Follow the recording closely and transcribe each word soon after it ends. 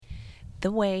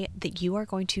the way that you are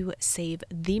going to save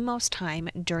the most time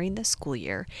during the school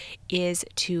year is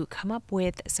to come up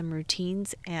with some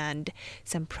routines and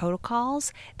some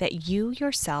protocols that you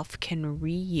yourself can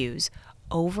reuse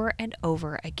over and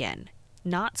over again.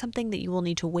 Not something that you will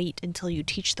need to wait until you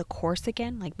teach the course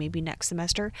again, like maybe next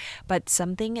semester, but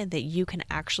something that you can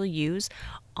actually use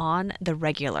on the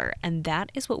regular. And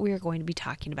that is what we are going to be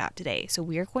talking about today. So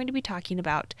we are going to be talking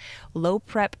about low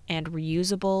prep and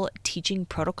reusable teaching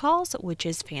protocols, which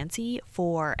is fancy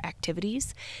for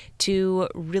activities to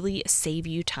really save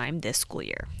you time this school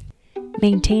year.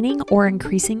 Maintaining or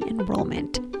increasing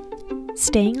enrollment,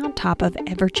 staying on top of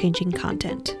ever-changing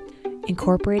content,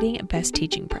 incorporating best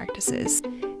teaching practices.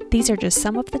 These are just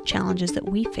some of the challenges that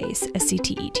we face as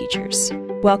CTE teachers.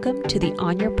 Welcome to the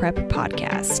On Your Prep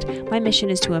podcast. My mission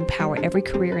is to empower every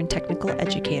career and technical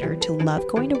educator to love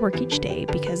going to work each day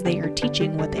because they are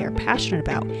teaching what they are passionate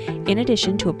about, in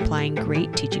addition to applying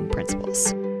great teaching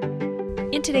principles.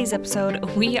 In today's episode,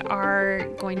 we are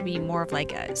going to be more of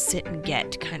like a sit and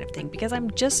get kind of thing because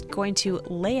I'm just going to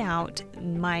lay out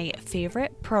my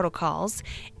favorite protocols,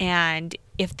 and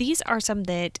if these are some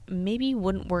that maybe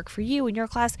wouldn't work for you in your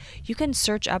class, you can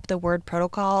search up the word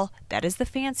protocol. That is the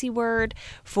fancy word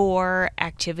for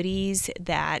activities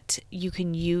that you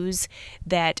can use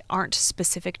that aren't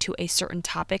specific to a certain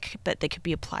topic, but they could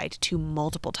be applied to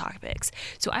multiple topics.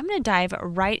 So I'm going to dive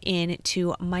right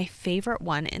into my favorite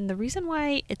one. And the reason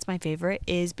why it's my favorite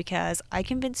is because I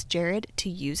convinced Jared to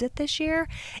use it this year,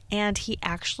 and he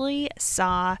actually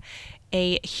saw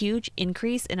a huge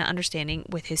increase in understanding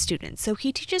with his students. So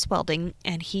he teaches welding,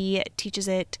 and he teaches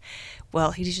it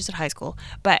at high school,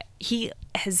 but he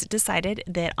has decided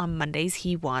that on Mondays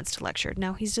he wants to lecture.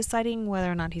 Now he's deciding whether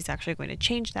or not he's actually going to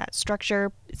change that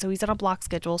structure. So he's on a block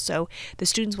schedule. So the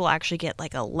students will actually get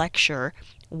like a lecture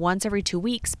once every 2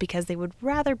 weeks because they would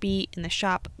rather be in the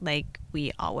shop like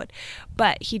we all would.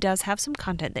 But he does have some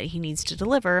content that he needs to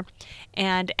deliver,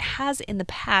 and has in the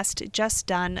past just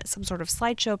done some sort of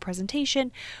slideshow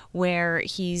presentation where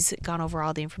he's gone over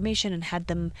all the information and had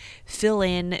them fill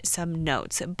in some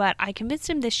notes. But I convinced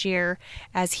him this year,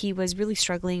 as he was really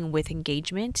struggling with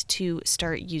engagement, to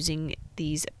start using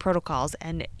these protocols,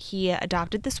 and he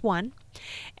adopted this one,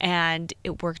 and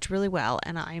it worked really well.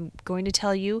 And I'm going to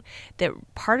tell you that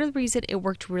part of the reason it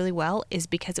worked really well is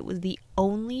because it was the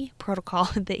only protocol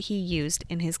that he used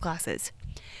in his classes.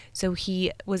 So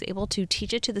he was able to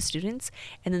teach it to the students,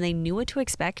 and then they knew what to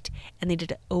expect, and they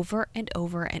did it over and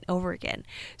over and over again.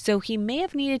 So he may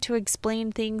have needed to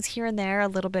explain things here and there a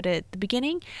little bit at the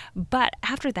beginning, but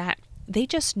after that, they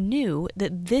just knew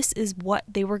that this is what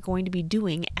they were going to be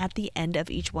doing at the end of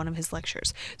each one of his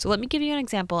lectures. So let me give you an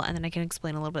example, and then I can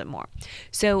explain a little bit more.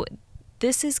 So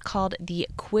this is called the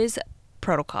quiz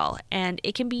protocol, and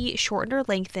it can be shortened or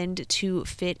lengthened to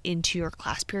fit into your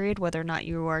class period, whether or not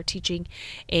you are teaching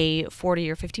a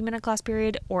 40 or 50-minute class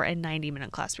period or a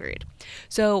 90-minute class period.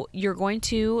 So you're going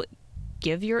to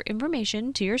give your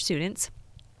information to your students,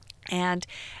 and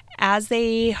as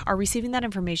they are receiving that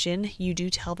information, you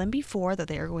do tell them before that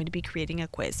they are going to be creating a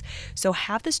quiz. So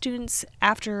have the students,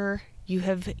 after you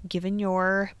have given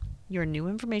your new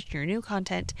information, your new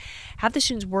content, have the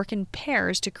students work in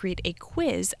pairs to create a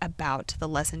quiz about the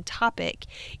lesson topic,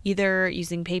 either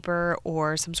using paper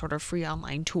or some sort of free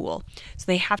online tool. So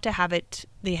they have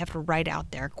to write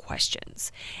out their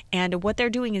questions. And what they're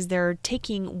doing is they're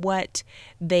taking what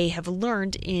they have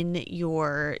learned in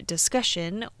your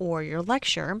discussion or your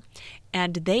lecture,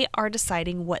 and they are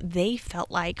deciding what they felt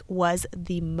like was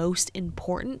the most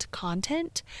important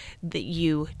content that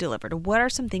you delivered. What are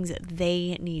some things that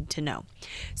they need to know?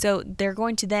 So they're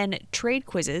going to then trade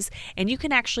quizzes, and you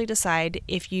can actually decide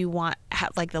if you want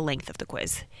like the length of the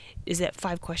quiz. Is it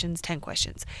 5 questions, 10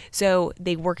 questions? So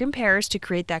they work in pairs to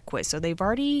create that quiz. So they're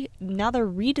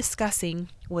rediscussing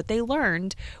what they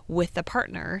learned with the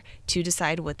partner to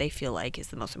decide what they feel like is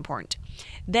the most important.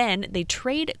 Then they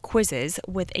trade quizzes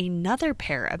with another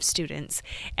pair of students,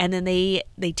 and then they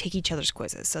take each other's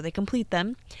quizzes. So they complete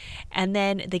them, and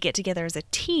then they get together as a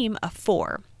team of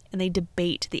 4, and they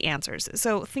debate the answers.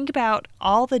 So think about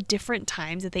all the different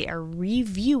times that they are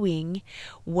reviewing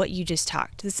what you just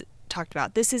talked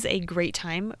about. This is a great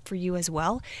time for you as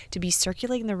well to be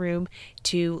circulating the room,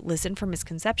 to listen for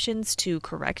misconceptions, to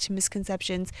correct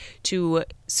misconceptions, to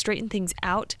straighten things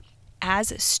out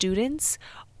as students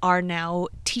are now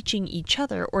teaching each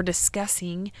other or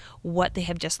discussing what they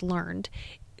have just learned.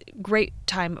 Great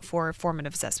time for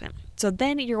formative assessment. So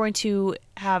then you're going to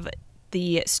have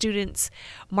the students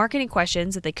mark any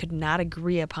questions that they could not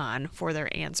agree upon for their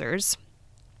answers.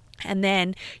 And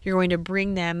then you're going to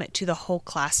bring them to the whole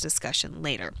class discussion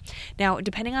later. Now,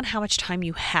 depending on how much time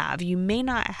you have, you may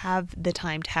not have the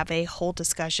time to have a whole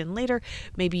discussion later.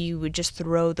 Maybe you would just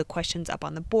throw the questions up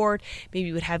on the board. Maybe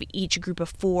you would have each group of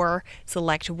 4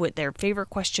 select what their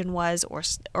favorite question was,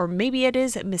 or maybe it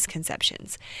is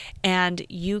misconceptions. And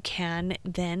you can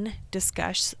then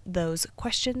discuss those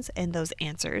questions and those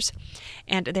answers.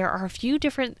 And there are a few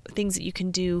different things that you can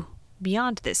do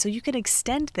beyond this. So you can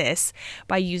extend this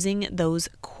by using those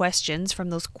questions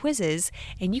from those quizzes,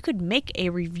 and you could make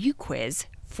a review quiz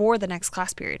for the next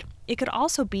class period. It could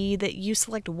also be that you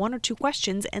select 1 or 2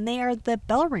 questions and they are the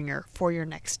bell ringer for your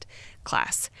next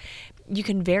class. You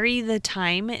can vary the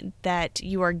time that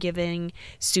you are giving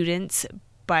students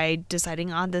by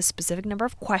deciding on the specific number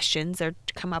of questions they're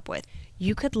to come up with.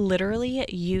 You could literally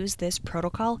use this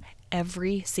protocol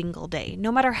every single day,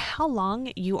 no matter how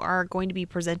long you are going to be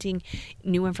presenting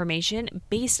new information,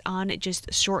 based on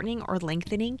just shortening or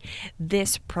lengthening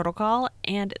this protocol,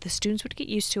 and the students would get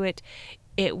used to it.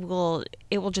 It will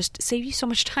just save you so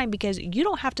much time because you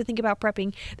don't have to think about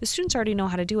prepping. The students already know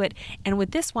how to do it. And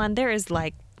with this one, there is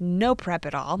like no prep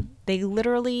at all.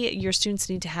 Your students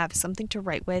need to have something to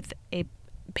write with, a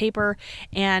paper,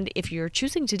 and if you're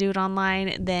choosing to do it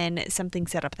online, then something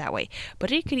set up that way.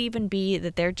 But it could even be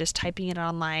that they're just typing it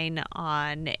online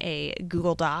on a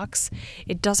Google Docs.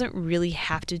 It doesn't really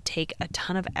have to take a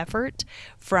ton of effort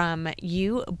from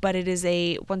you, but it is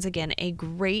once again a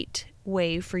great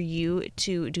way for you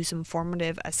to do some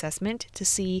formative assessment to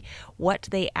see what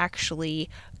they actually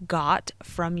got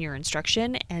from your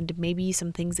instruction and maybe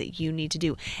some things that you need to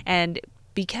do. And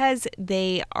because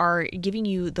they are giving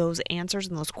you those answers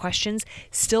and those questions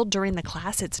still during the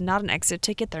class, it's not an exit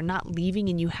ticket. They're not leaving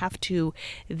and you have to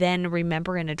then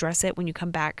remember and address it when you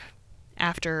come back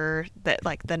after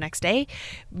the next day.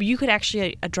 You could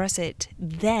actually address it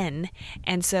then.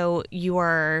 And so you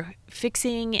are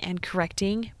fixing and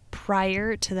correcting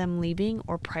prior to them leaving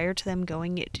or prior to them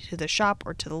going to the shop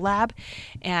or to the lab.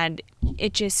 And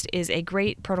it just is a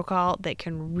great protocol that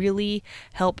can really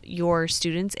help your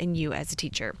students and you as a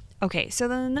teacher. Okay, so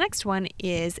then the next one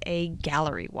is a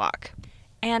gallery walk.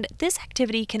 And this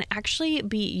activity can actually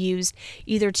be used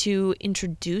either to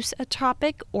introduce a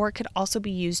topic, or it could also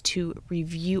be used to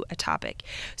review a topic.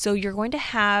 So you're going to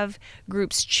have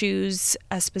groups choose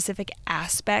a specific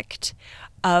aspect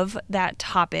of that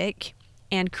topic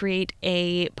and create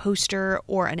a poster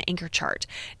or an anchor chart.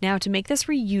 Now, to make this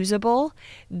reusable,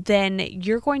 then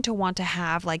you're going to want to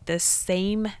have like the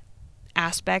same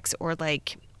aspects or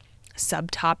like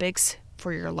subtopics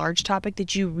for your large topic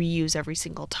that you reuse every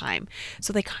single time.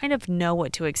 So they kind of know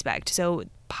what to expect. So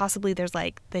possibly there's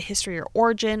like the history or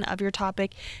origin of your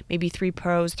topic, maybe 3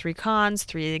 pros, 3 cons,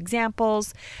 3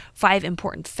 examples, 5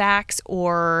 important facts,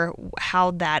 or how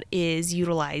that is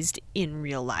utilized in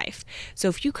real life. So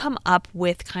if you come up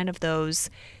with kind of those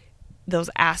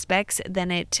aspects,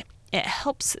 then it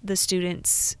helps the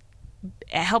students.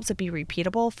 It helps it be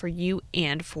repeatable for you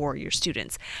and for your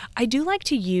students. I do like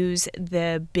to use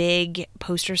the big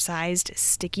poster-sized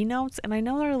sticky notes, and I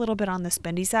know they're a little bit on the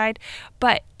spendy side,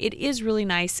 but it is really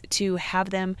nice to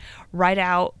have them write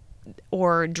out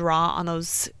or draw on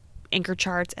those anchor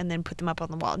charts and then put them up on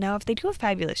the wall. Now, if they do a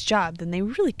fabulous job, then they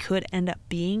really could end up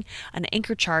being an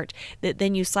anchor chart that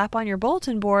then you slap on your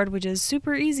bulletin board, which is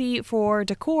super easy for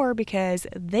decor because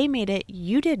they made it,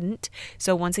 you didn't.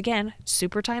 So once again,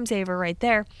 super time saver right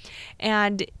there.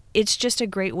 And it's just a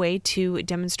great way to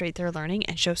demonstrate their learning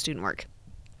and show student work.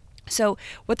 So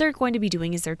what they're going to be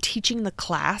doing is they're teaching the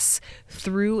class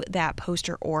through that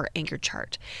poster or anchor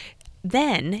chart.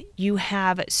 Then you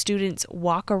have students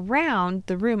walk around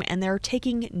the room and they're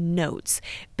taking notes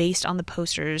based on the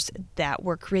posters that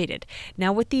were created.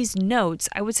 Now with these notes,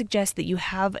 I would suggest that you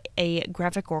have a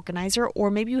graphic organizer,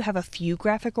 or maybe you have a few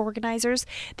graphic organizers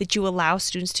that you allow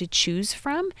students to choose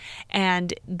from,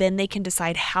 and then they can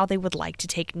decide how they would like to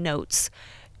take notes,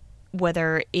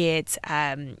 whether it's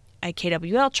a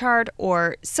KWL chart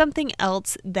or something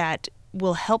else that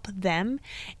will help them.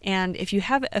 And if you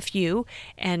have a few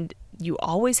and you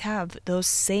always have those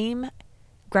same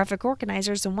graphic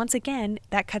organizers, and once again,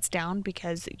 that cuts down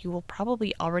because you will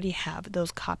probably already have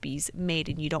those copies made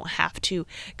and you don't have to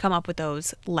come up with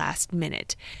those last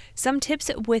minute. Some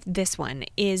tips with this one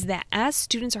is that as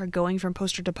students are going from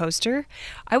poster to poster,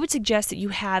 I would suggest that you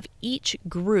have each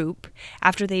group,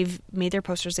 after they've made their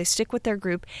posters, they stick with their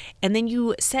group, and then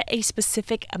you set a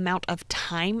specific amount of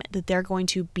time that they're going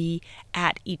to be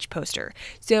at each poster.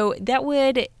 So that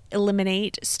would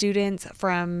eliminate students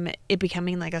from it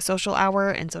becoming like a social hour.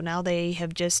 And so now they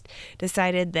have just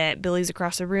decided that Billy's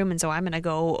across the room, and so I'm going to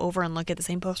go over and look at the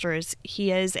same poster as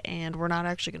he is, and we're not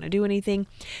actually going to do anything.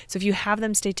 So if you have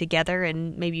them stay together,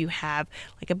 and maybe you have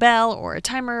like a bell or a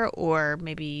timer or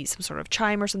maybe some sort of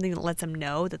chime or something that lets them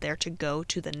know that they're to go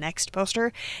to the next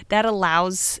poster, that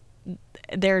allows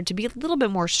there to be a little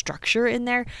bit more structure in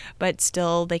there, but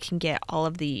still they can get all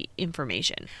of the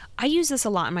information. I use this a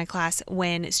lot in my class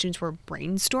when students were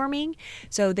brainstorming.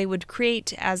 So they would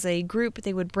create, as a group,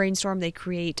 they would brainstorm, they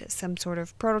create some sort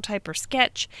of prototype or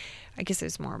sketch. I guess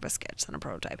it's more of a sketch than a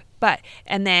prototype.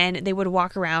 And then they would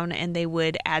walk around and they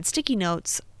would add sticky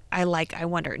notes. I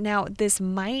wonder. Now,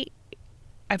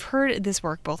 I've heard this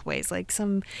work both ways. Like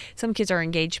some kids are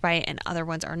engaged by it and other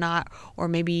ones are not. Or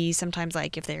maybe sometimes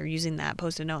like if they're using that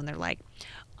Post-it note and they're like,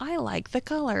 I like the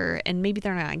color, and maybe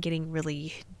they're not getting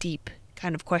really deep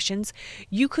kind of questions,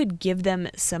 you could give them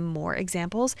some more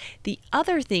examples. The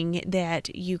other thing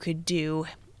that you could do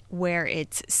where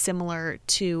it's similar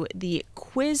to the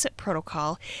quiz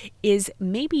protocol is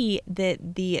maybe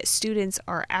that the students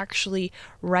are actually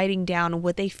writing down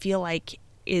what they feel like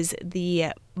is the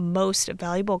most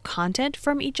valuable content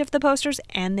from each of the posters,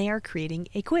 and they are creating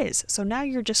a quiz. So now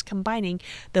you're just combining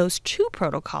those two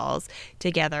protocols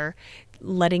together,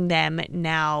 letting them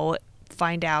now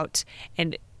find out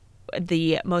and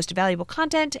the most valuable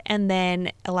content, and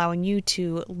then allowing you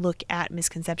to look at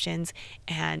misconceptions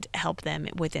and help them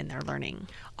within their learning.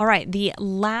 All right, the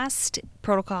last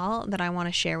protocol that I want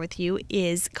to share with you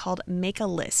is called Make a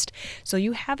List. So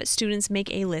you have students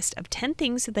make a list of 10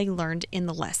 things that they learned in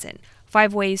the lesson.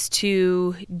 5 ways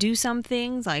to do some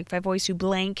things, like 5 ways to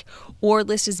blank, or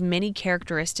list as many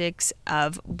characteristics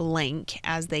of blank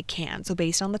as they can. So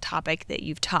based on the topic that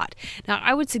you've taught. Now,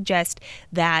 I would suggest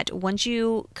that once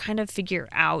you kind of figure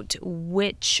out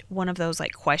which one of those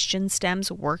like question stems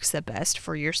works the best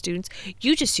for your students,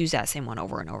 you just use that same one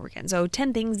over and over again. So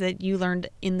 10 things that you learned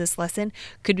in this lesson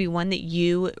could be one that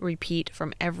you repeat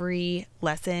from every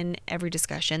lesson, every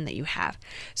discussion that you have.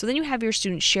 So then you have your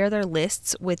students share their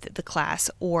lists with the class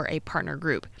or a partner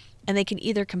group. And they can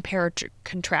either compare or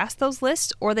contrast those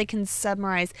lists, or they can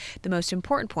summarize the most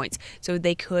important points. So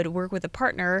they could work with a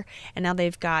partner, and now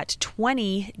they've got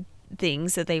 20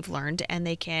 things that they've learned, and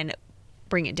they can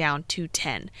bring it down to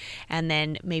 10. And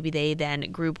then maybe they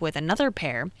then group with another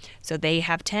pair. So they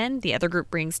have 10, the other group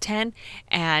brings 10,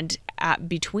 and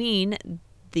between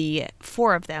the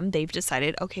 4 of them, they've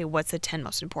decided, okay, what's the 10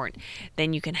 most important?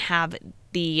 Then you can have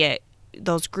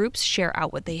those groups share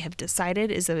out what they have decided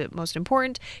is the most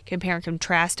important, compare and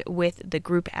contrast with the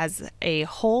group as a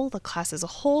whole, the class as a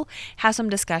whole, have some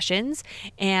discussions,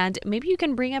 and maybe you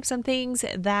can bring up some things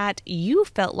that you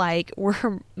felt like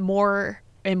were more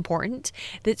important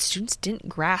that students didn't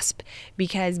grasp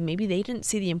because maybe they didn't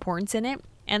see the importance in it.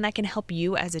 And that can help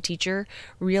you as a teacher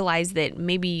realize that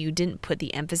maybe you didn't put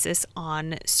the emphasis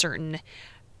on certain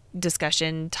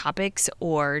discussion topics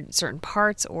or certain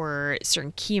parts or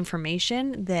certain key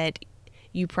information that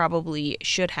you probably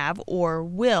should have or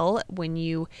will when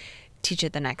you teach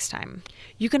it the next time.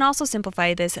 You can also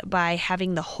simplify this by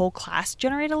having the whole class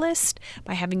generate a list,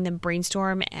 by having them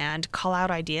brainstorm and call out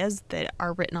ideas that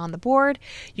are written on the board.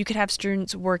 You could have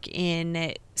students work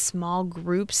in small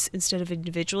groups instead of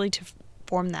individually to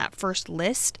form that first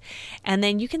list, and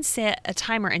then you can set a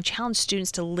timer and challenge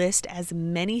students to list as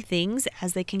many things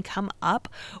as they can come up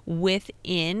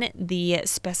within the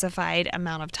specified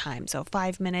amount of time. So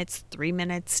 5 minutes, 3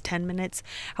 minutes, 10 minutes,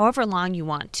 however long you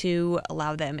want to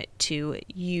allow them to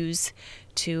use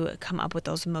to come up with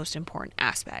those most important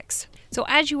aspects. So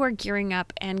as you are gearing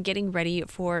up and getting ready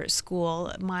for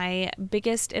school, my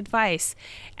biggest advice,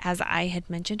 as I had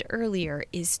mentioned earlier,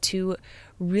 is to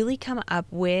really come up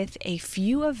with a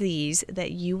few of these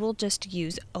that you will just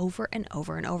use over and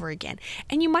over and over again.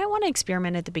 And you might want to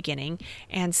experiment at the beginning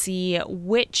and see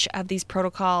which of these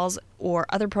protocols or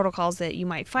other protocols that you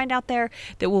might find out there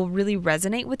that will really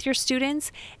resonate with your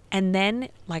students. And then,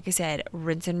 like I said,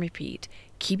 rinse and repeat.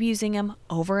 Keep using them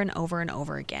over and over and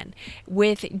over again.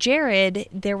 With Jared,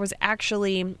 there was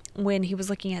actually, when he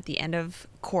was looking at the end of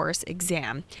course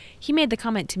exam, he made the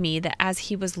comment to me that as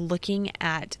he was looking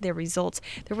at their results,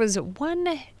 there was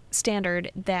one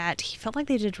standard that he felt like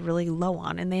they did really low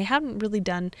on, and they hadn't really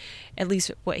done, at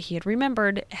least what he had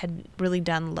remembered, had really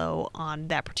done low on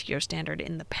that particular standard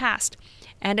in the past.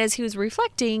 And as he was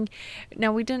reflecting,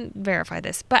 now we didn't verify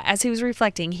this, but as he was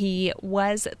reflecting, he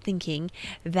was thinking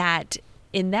that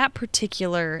in that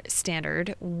particular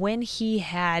standard, when he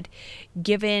had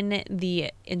given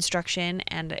the instruction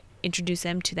and introduced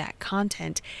them to that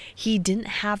content, he didn't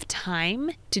have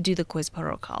time to do the quiz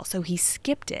protocol. So he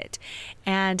skipped it.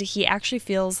 And he actually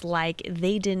feels like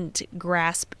they didn't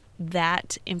grasp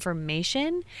that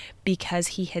information because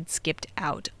he had skipped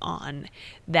out on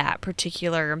that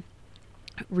particular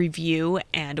review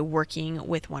and working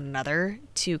with one another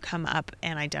to come up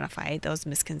and identify those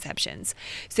misconceptions.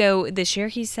 So this year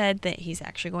he said that he's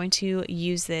actually going to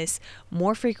use this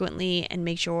more frequently and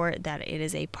make sure that it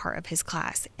is a part of his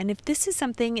class. And if this is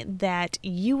something that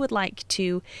you would like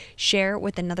to share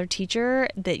with another teacher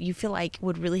that you feel like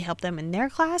would really help them in their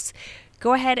class,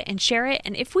 go ahead and share it.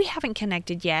 And if we haven't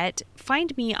connected yet,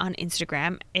 find me on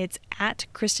Instagram. It's at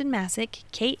Kristen Massick,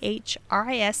 KHRISTEN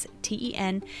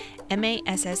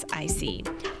MASSIC.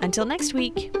 Until next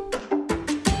week.